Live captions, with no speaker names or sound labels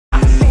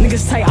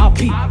Niggas tight, I'll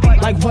peep.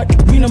 Like what?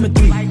 We number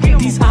 3.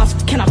 These ops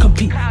cannot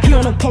compete. He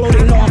on a polo,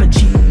 they know I'm a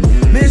G.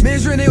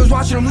 Man's written, they was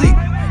watching them leak.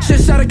 Shit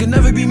shot, it could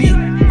never be me.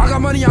 I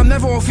got money, I'm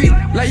never on feet.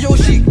 Like yo,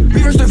 sheep,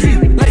 reverse the feet.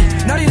 Like,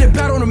 now they in the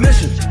battle on a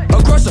mission.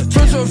 Aggressor,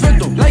 turn to a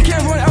victim. Like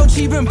can't run out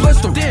cheap and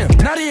blitz them. Damn,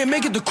 now they ain't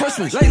make it to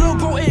Christmas. Like little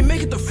bro ain't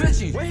make it to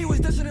flinching. When he was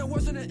dissing, it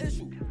wasn't an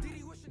issue.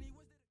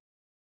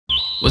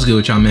 What's good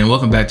with y'all, man?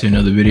 Welcome back to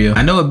another video.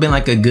 I know it's been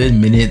like a good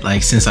minute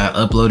like since I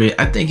uploaded.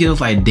 I think it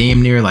was like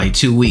damn near like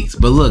 2 weeks,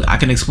 but look, I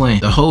can explain.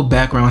 The whole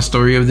background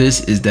story of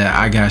this is that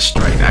I got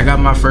striked. I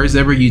got my first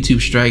ever YouTube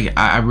strike.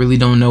 I really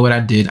don't know what I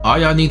did. All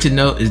y'all need to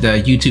know is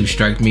that YouTube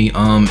striked me.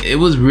 It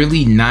was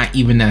really not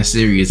even that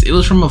serious. It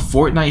was from a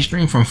Fortnite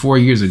stream from 4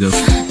 years ago.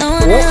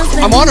 Oh,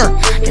 I'm on her.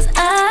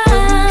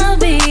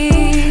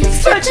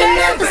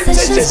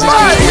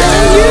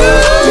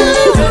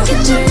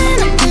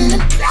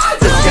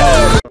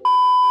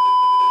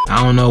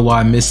 I don't know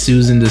why Miss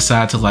Susan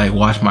decided to like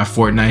watch my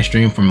Fortnite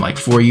stream from like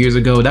 4 years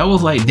ago. That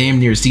was like damn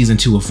near season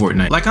 2 of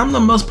Fortnite. Like I'm the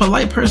most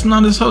polite person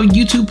on this whole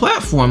YouTube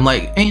platform.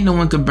 Like ain't no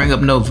one could bring up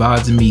no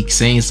vibes of me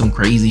saying some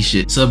crazy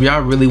shit. So if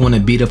y'all really want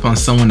to beat up on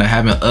someone that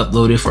haven't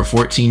uploaded for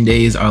 14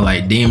 days or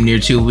like damn near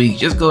 2 weeks,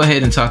 just go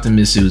ahead and talk to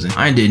Miss Susan.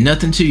 I ain't did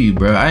nothing to you,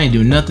 bro. I ain't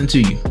do nothing to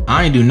you.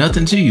 I ain't do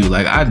nothing to you.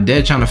 Like I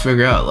dead trying to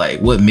figure out like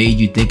what made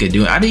you think of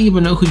doing. I didn't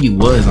even know who you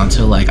was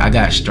until like I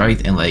got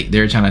striked and like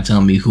they're trying to tell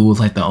me who was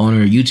like the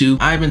owner of YouTube.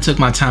 I even took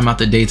my time out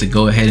the day to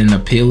go ahead and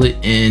appeal it,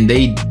 and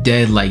they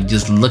dead like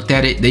just looked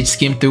at it, they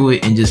skimmed through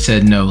it and just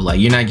said no, like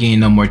you're not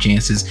getting no more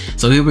chances.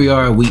 So here we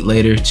are a week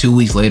later, 2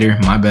 weeks later,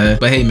 my bad.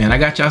 But hey man, I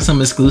got y'all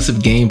some exclusive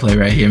gameplay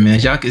right here, man.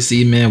 As y'all can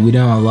see, man, we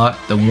done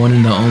unlocked the one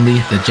and the only,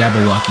 the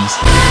Jabberwockies.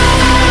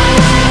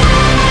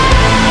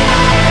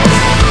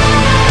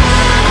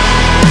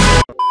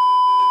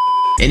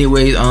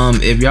 Anyways,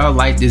 if y'all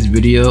like this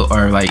video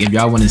or like if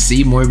y'all want to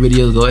see more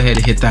videos, go ahead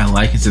and hit that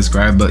like and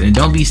subscribe button.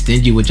 Don't be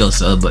stingy with your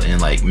sub button.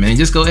 Like man,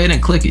 just go ahead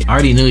and click it. I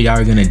already knew y'all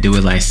were gonna do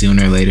it like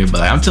sooner or later, but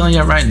like, I'm telling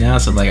y'all right now,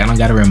 so like I don't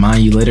gotta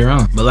remind you later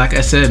on. But like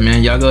I said,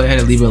 man, y'all go ahead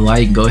and leave a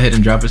like, go ahead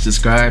and drop a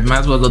subscribe. Might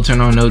as well go turn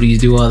on noties,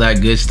 do all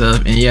that good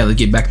stuff. And yeah, let's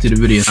get back to the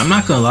video. I'm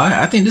not gonna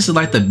lie, I think this is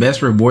like the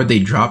best reward they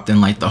dropped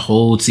in like the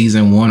whole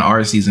season 1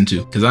 or season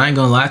 2. Cause I ain't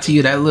gonna lie to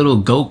you, that little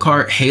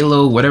go-kart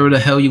Halo, whatever the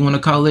hell you want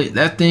to call it,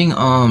 that thing,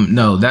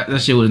 no,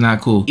 that shit was not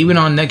cool. Even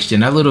on next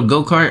gen, that little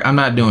go-kart, I'm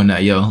not doing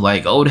that, yo.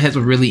 Like old heads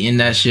were really in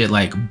that shit,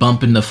 like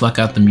bumping the fuck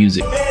out the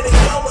music.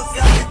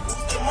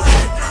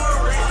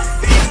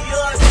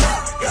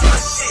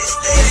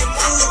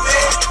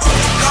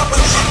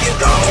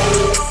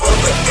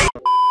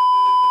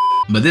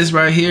 But this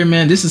right here,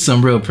 man, this is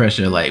some real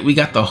pressure. Like we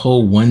got the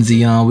whole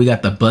onesie on, we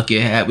got the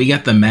bucket hat, we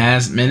got the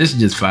mask. Man, this is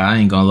just fire. I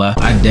ain't gonna lie.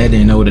 I dead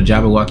didn't know what a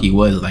Jabberwocky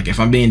was. Like if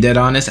I'm being dead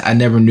honest, I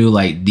never knew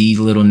like these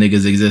little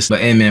niggas exist.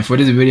 But hey man, for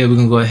this video, we're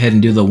gonna go ahead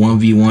and do the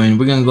 1v1.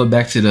 We're gonna go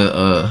back to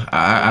the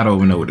I don't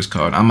even know what it's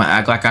called. I'm gonna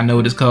act like I know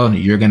what it's called.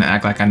 You're gonna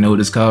act like I know what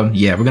it's called.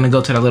 Yeah, we're gonna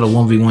go to that little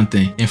 1v1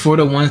 thing. And for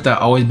the ones that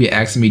always be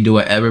asking me, do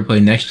I ever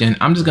play next gen?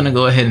 I'm just gonna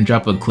go ahead and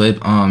drop a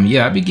clip.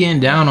 Yeah, I be getting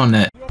down on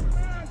that.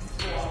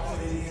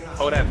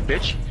 Hold that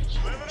bitch.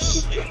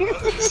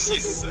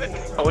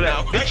 Hold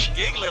that bitch.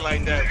 Giggling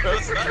like that, bro.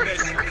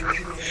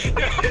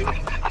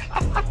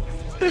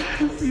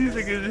 These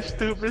niggas are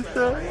stupid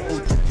stuff.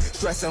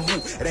 Stressing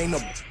who? It ain't no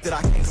that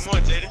I can't. Come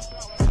on, Jaden.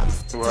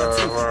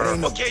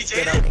 Word. Okay,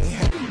 Jaden.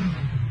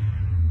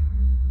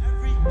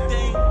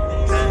 Everything.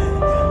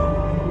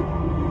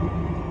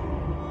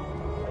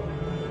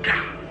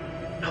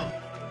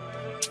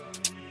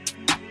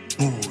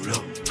 Move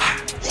up.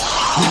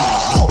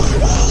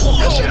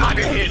 That shit out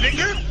of here,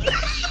 nigga.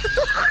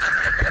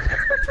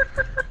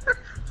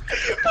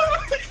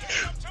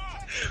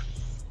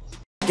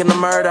 In the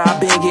murder, I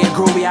been getting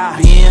groovy. I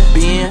been.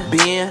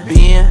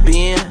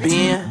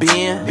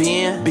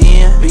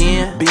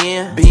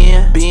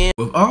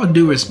 With all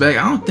due respect,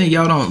 I don't think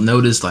y'all don't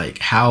notice like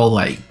how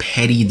like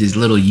petty this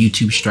little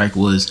YouTube strike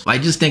was.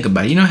 Like just think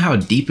about it. You know how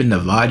deep in the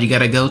VOD you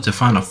gotta go to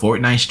find a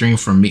Fortnite stream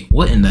from me?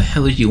 What in the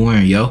hell is you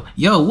wearing, yo?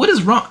 Yo, what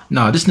is wrong?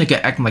 Nah, this nigga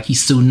acting like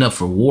he's suiting up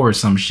for war or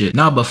some shit.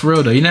 Nah, but for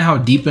real though, you know how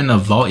deep in the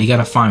vault you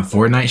gotta find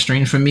Fortnite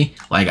streams from me?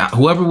 Like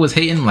whoever was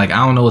hating, like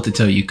I don't know what to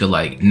tell you. Cause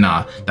like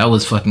nah, that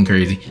was fucking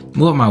crazy.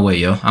 Move up my way,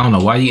 yo. I don't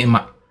know why you in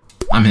my.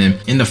 I'm him.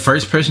 And the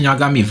first person y'all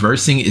got me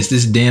versing is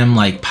this damn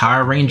like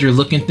Power Ranger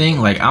looking thing.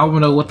 Like I don't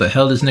know what the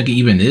hell this nigga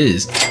even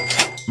is.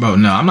 Bro,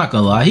 no, I'm not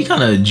gonna lie. He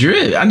kind of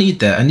drip. I need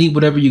that. I need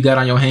whatever you got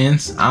on your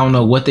hands. I don't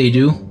know what they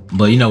do,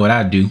 but you know what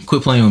I do.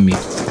 Quit playing with me.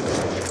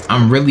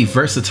 I'm really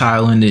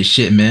versatile in this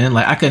shit, man.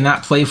 Like I could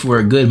not play for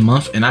a good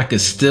month and I could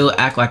still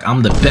act like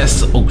I'm the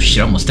best. Oh shit,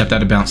 I almost stepped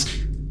out of bounds.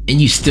 And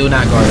you still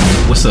not guarding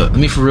me. What's up? Let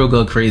me for real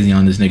go crazy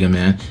on this nigga,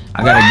 man.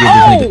 I gotta give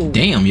this nigga.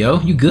 Damn,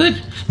 yo, you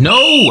good?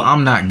 No,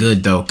 I'm not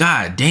good though.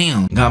 God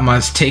damn. Got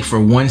my take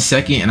for 1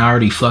 second and I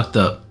already fucked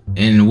up.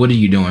 And what are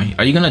you doing?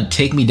 Are you gonna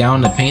take me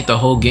down the paint the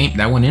whole game?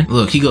 That went in?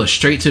 Look, he goes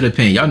straight to the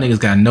paint. Y'all niggas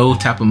got no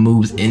type of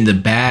moves in the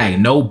bag.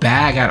 No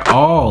bag at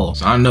all.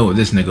 So I know what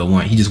this nigga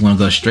want. He just wanna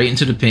go straight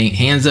into the paint.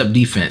 Hands up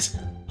defense.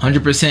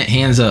 100%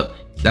 hands up.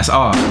 That's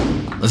off.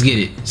 Let's get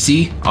it.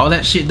 See, all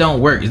that shit don't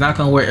work. It's not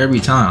gonna work every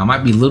time. I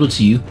might be little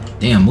to you.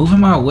 Damn, moving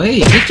my way.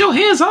 Get your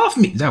hands off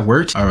me. That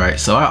worked. All right,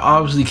 so I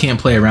obviously can't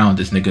play around with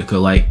this nigga, cause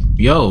like,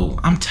 yo,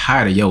 I'm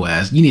tired of your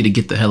ass. You need to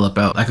get the hell up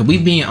out. Like, if we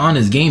being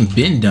honest, game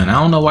been done. I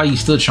don't know why you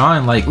still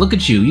trying. Like, look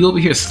at you. You over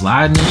here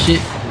sliding and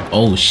shit.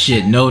 Oh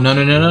shit, no.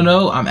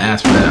 I'm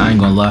ass for that. I ain't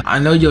gonna lie. I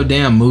know your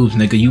damn moves,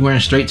 nigga. You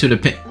went straight to the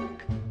pin.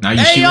 Now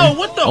you shooting? Yo,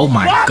 what the oh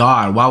my fuck?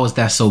 god, why was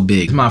that so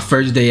big? It's my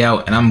first day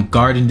out and I'm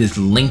guarding this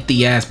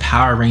lengthy ass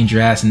Power Ranger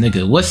ass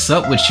nigga. What's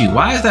up with you?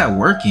 Why is that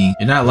working?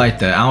 You're not like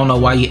that. I don't know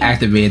why you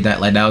activated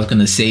that like that was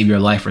gonna save your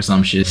life or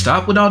some shit.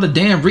 Stop with all the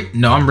damn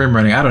no, I'm rim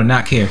running. I do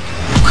not care.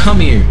 Come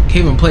here. Can't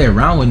even play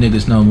around with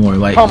niggas no more.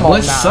 Like,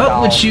 what's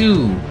up with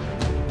you?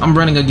 I'm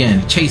running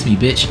again. Chase me,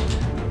 bitch.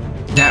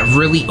 That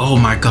really, oh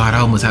my god, I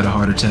almost had a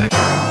heart attack.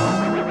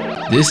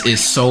 This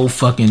is so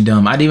fucking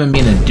dumb. I didn't even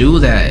mean to do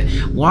that.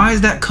 Why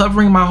is that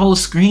covering my whole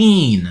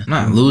screen? I'm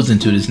not losing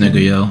to this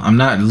nigga, yo. I'm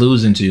not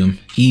losing to him.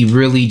 He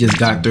really just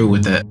got through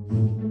with that.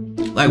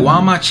 Like, why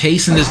am I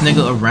chasing this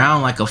nigga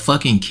around like a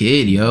fucking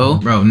kid, yo?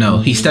 Bro, no.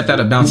 He stepped out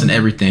of bounds and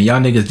everything.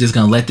 Y'all niggas just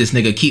gonna let this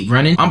nigga keep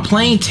running? I'm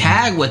playing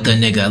tag with the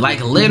nigga.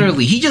 Like,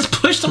 literally. He just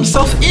pushed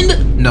himself in the...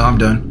 No, I'm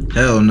done.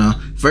 Hell no.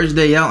 First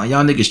day out and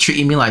y'all niggas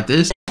treating me like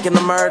this? In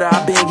the murder,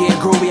 I've been getting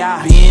groovy.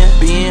 I been.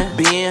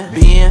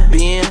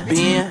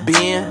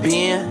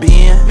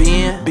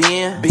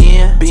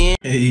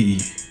 Hey.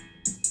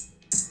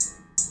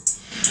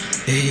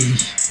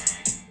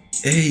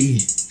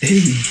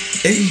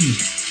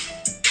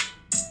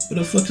 What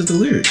the fuck is the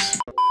lyrics?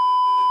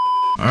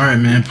 Alright,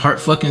 man, part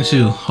fucking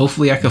 2.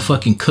 Hopefully I can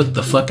fucking cook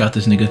the fuck out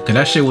this nigga, cause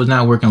that shit was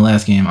not working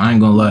last game. I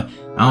ain't gonna lie.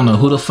 I don't know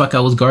who the fuck I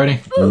was guarding.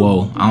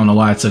 Whoa, I don't know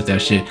why I took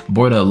that shit.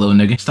 Bored up, little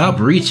nigga. Stop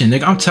reaching,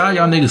 nigga. I'm tired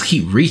y'all niggas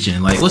keep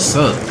reaching. Like, what's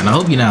up? And I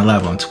hope you're not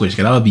live on Twitch,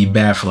 cause that would be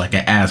bad for like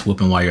an ass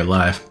whooping while you're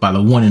live. By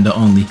the one and the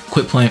only.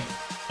 Quit playing.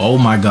 Oh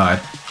my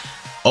god.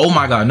 Oh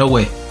my god, no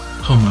way.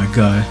 Oh my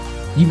god.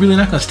 You really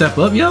not gonna step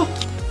up, yo?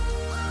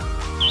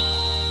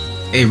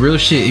 Hey, real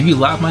shit, if you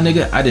live, my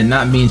nigga, I did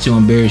not mean to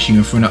embarrass you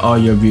in front of all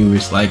your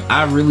viewers. Like,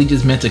 I really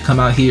just meant to come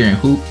out here and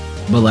hoop,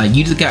 but like,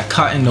 you just got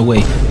caught in the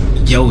way.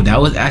 Yo,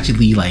 that was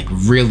actually like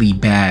really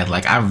bad.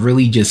 Like, I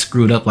really just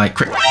screwed up like,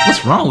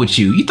 what's wrong with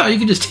you? You thought you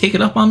could just take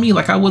it up on me?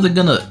 Like, I wasn't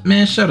gonna,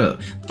 man, shut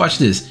up. Watch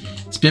this.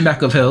 Spin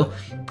back of hell.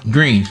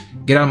 Green,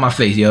 get out of my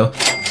face, yo.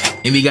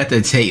 And we got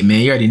the tape,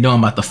 man. You already know I'm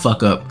about to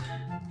fuck up.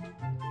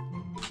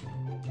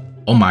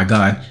 Oh my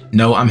god.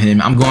 No, I'm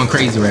him. I'm going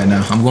crazy right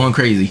now. I'm going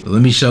crazy. But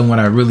let me show them what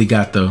I really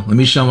got though. Let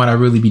me show them what I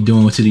really be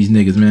doing to these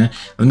niggas, man.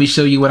 Let me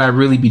show you what I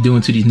really be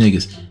doing to these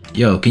niggas.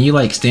 Yo, can you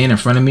like stand in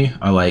front of me?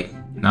 Or like,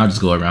 I'll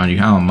just go around you.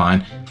 I don't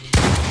mind.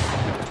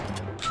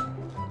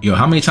 Yo,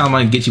 how many times am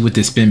I gonna get you with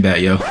this spin bat,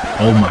 yo?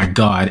 Oh my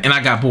god. And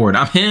I got bored.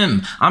 I'm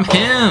him. I'm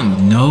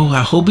him. No,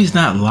 I hope he's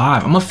not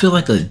live. I'm gonna feel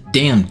like a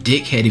damn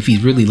dickhead if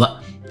he's really live.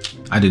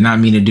 I did not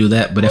mean to do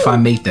that, but if I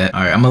make that,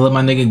 alright, I'm gonna let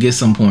my nigga get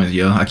some points,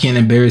 yo. I can't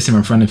embarrass him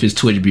in front of his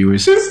Twitch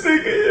viewers. This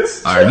nigga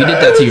is alright, you did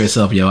that to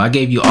yourself, yo. I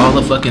gave you all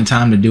the fucking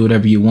time to do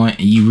whatever you want,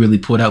 and you really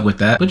pulled out with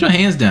that. Put your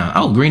hands down.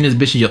 I'll green this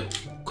bitch in your...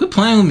 Quit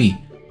playing with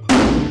me.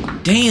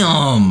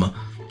 Damn.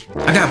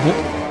 I got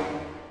bored.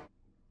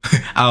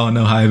 I don't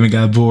know how I even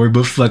got bored,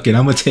 but fuck it.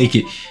 I'm gonna take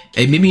it.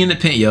 Hey, meet me in the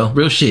paint, yo.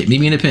 Real shit. Meet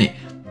me in the paint.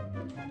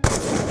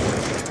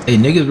 Hey,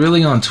 niggas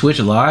really on Twitch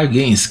live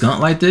getting skunked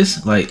like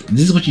this? Like,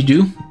 this is what you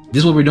do?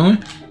 This is what we're doing?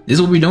 This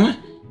is what we're doing?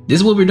 This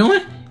is what we're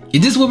doing?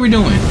 Is this what we're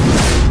doing?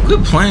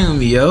 Quit playing with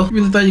me, yo. You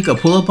really thought you could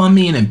pull up on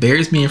me and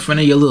embarrass me in front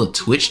of your little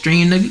Twitch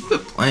stream, nigga?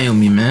 Quit playing with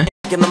me, man.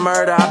 In the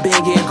murder, I've been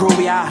getting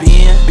groovy. I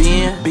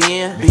been.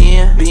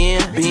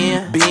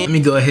 Let me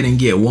go ahead and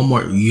get one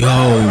more.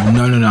 Yo,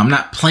 no. I'm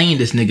not playing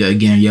this nigga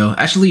again, yo.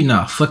 Actually,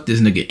 nah, fuck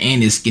this nigga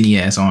and his skinny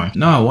ass arm.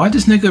 No, why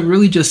this nigga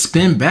really just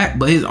spin back,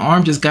 but his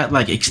arm just got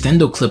like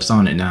extendo clips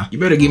on it now? You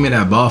better give me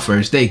that ball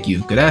first, thank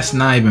you. Cause that's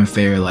not even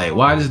fair. Like,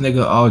 why this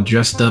nigga all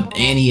dressed up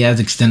and he has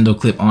extendo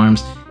clip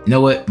arms? You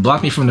know what?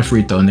 Block me from the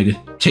free throw, nigga.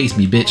 Chase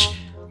me, bitch.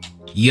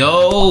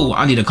 Yo,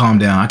 I need to calm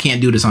down. I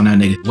can't do this on that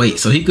nigga. Wait,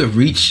 so he could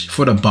reach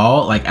for the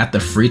ball like at the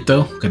free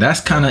throw? Cause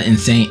that's kind of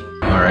insane.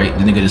 All right,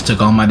 the nigga just took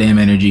all my damn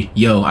energy.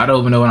 Yo, I don't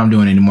even know what I'm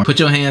doing anymore. Put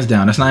your hands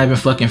down. That's not even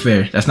fucking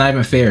fair. That's not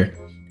even fair.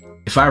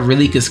 If I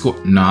really could score,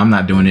 no, I'm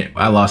not doing it.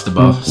 I lost the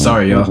ball.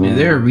 Sorry, y'all. Is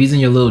there a reason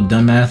your little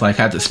dumbass like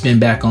had to spin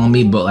back on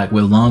me, but like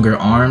with longer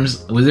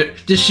arms? Was it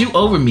just shoot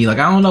over me? Like,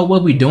 I don't know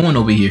what we doing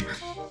over here.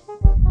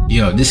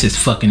 Yo, this is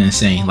fucking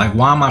insane. Like,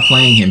 why am I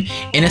playing him?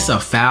 And it's a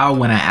foul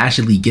when I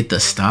actually get the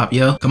stop,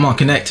 yo. Come on,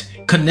 connect.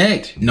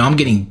 Connect. No, I'm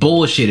getting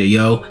bullshitted,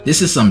 yo.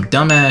 This is some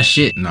dumbass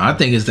shit. No, I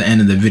think it's the end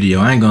of the video.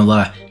 I ain't gonna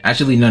lie.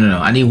 Actually, no.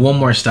 I need one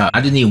more stop.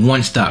 I just need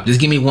one stop. Just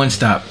give me one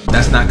stop.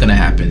 That's not gonna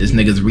happen. This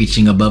nigga's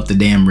reaching above the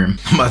damn rim.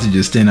 I'm about to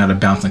just stand out of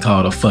bounds and call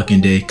it a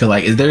fucking day. Cause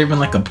like, is there even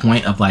like a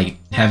point of like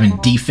having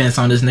defense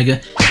on this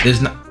nigga?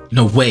 There's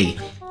no way.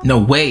 No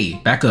way.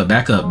 Back up.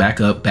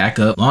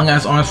 Long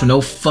ass arms for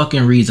no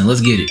fucking reason.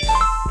 Let's get it.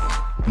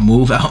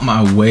 Move out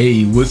my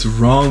way. What's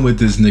wrong with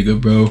this nigga,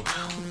 bro?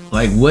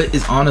 Like, what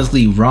is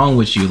honestly wrong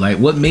with you? Like,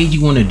 what made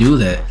you want to do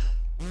that?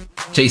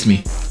 Chase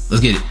me.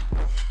 Let's get it.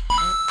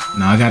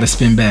 No, I gotta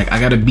spin back. I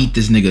gotta beat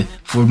this nigga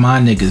for my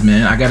niggas,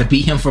 man. I gotta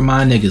beat him for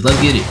my niggas. Let's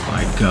get it.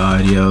 My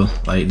God, yo.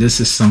 Like, this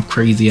is some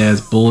crazy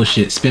ass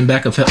bullshit. Spin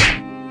back of hell.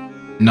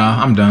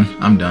 Nah, I'm done.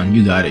 I'm done.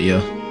 You got it, yo.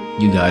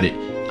 You got it.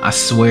 I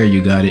swear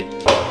you got it.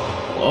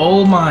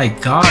 Oh my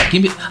God.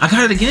 Give me. I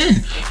got it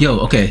again. Yo,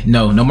 okay.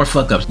 No more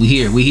fuck ups. We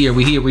here.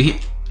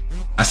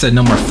 I said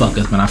no more fuck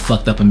ups, man. I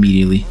fucked up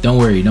immediately. Don't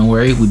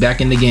worry. We back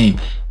in the game.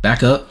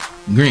 Back up.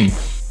 Green.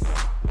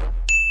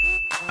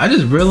 I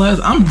just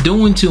realized I'm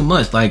doing too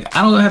much. Like,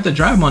 I don't have to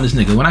drive on this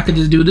nigga when I could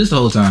just do this the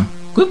whole time.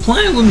 Quit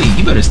playing with me.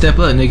 You better step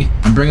up, nigga.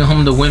 I'm bringing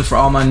home the win for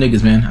all my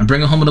niggas, man. I'm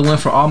bringing home the win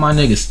for all my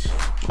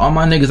niggas. All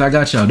my niggas, I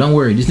got y'all. Don't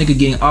worry. This nigga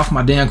getting off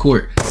my damn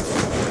court.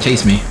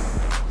 Chase me.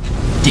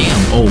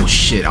 Damn, oh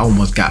shit, I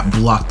almost got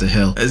blocked to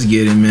hell. Let's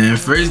get it, man.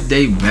 First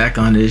day back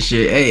on this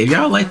shit. Hey, if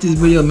y'all like this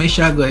video, make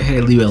sure y'all go ahead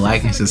and leave a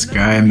like and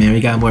subscribe, man.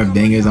 We got more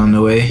bangers on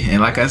the way. And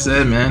like I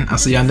said, man, I'll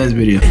see y'all next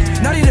video.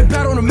 Now they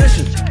bad on a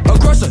mission.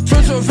 Aggressor,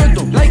 turn to a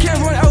victim. Like can't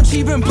run out,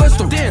 cheap and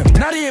blessed. Damn,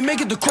 now they ain't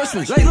make it to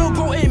Christmas. Like little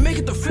bro ain't make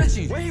it to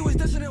 50. When he was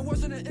dissing, it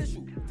wasn't an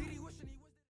issue.